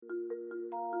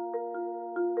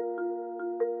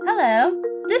Hello,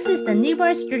 this is the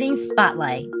Newborn Screening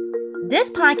Spotlight. This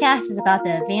podcast is about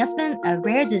the advancement of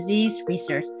rare disease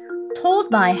research, told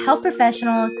by health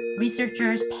professionals,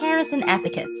 researchers, parents, and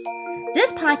advocates.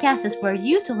 This podcast is for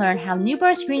you to learn how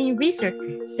newborn screening research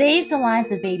saves the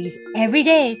lives of babies every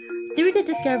day through the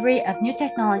discovery of new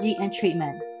technology and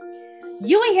treatment.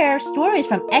 You will hear stories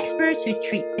from experts who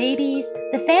treat babies,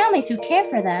 the families who care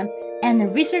for them, and the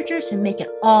researchers who make it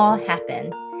all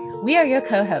happen. We are your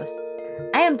co-hosts.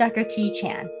 I am Dr. Ki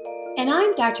Chan. And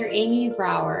I'm Dr. Amy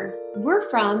Brower. We're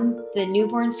from the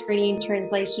Newborn Screening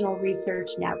Translational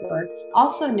Research Network,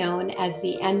 also known as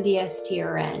the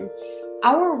NBSTRN.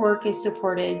 Our work is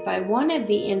supported by one of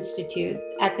the institutes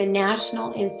at the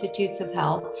National Institutes of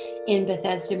Health in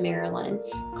Bethesda, Maryland,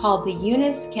 called the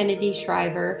Eunice Kennedy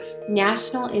Shriver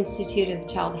National Institute of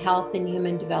Child Health and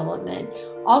Human Development,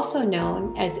 also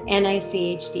known as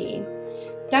NICHD.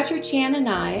 Dr. Chan and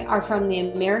I are from the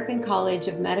American College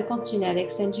of Medical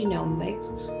Genetics and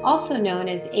Genomics, also known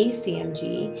as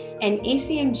ACMG, and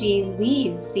ACMG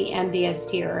leads the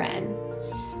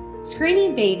NBSTRN.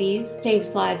 Screening babies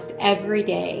saves lives every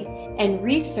day, and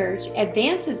research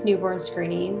advances newborn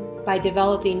screening by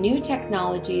developing new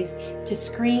technologies to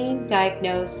screen,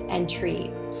 diagnose, and treat.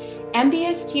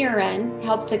 NBSTRN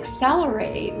helps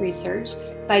accelerate research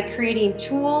by creating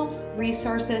tools,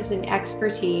 resources, and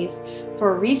expertise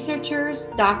for researchers,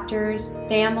 doctors,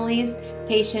 families,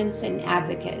 patients, and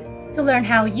advocates. To learn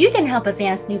how you can help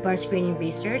advance newborn screening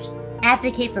research,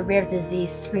 advocate for rare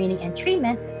disease screening and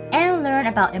treatment, and learn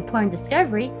about important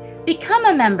discovery, become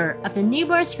a member of the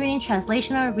Newborn Screening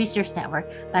Translational Research Network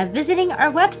by visiting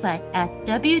our website at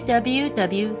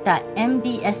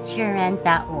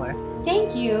www.nbstrn.org.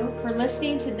 Thank you for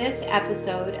listening to this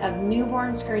episode of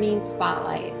Newborn Screening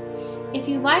Spotlight. If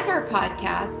you like our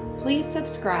podcast, please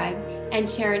subscribe and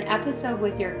share an episode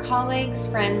with your colleagues,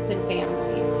 friends, and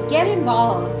family. Get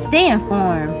involved. Stay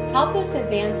informed. Help us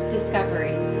advance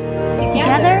discoveries.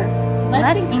 Together,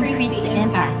 let's increase the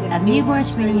impact of newborn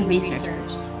screening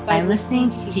research by listening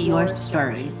to your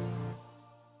stories.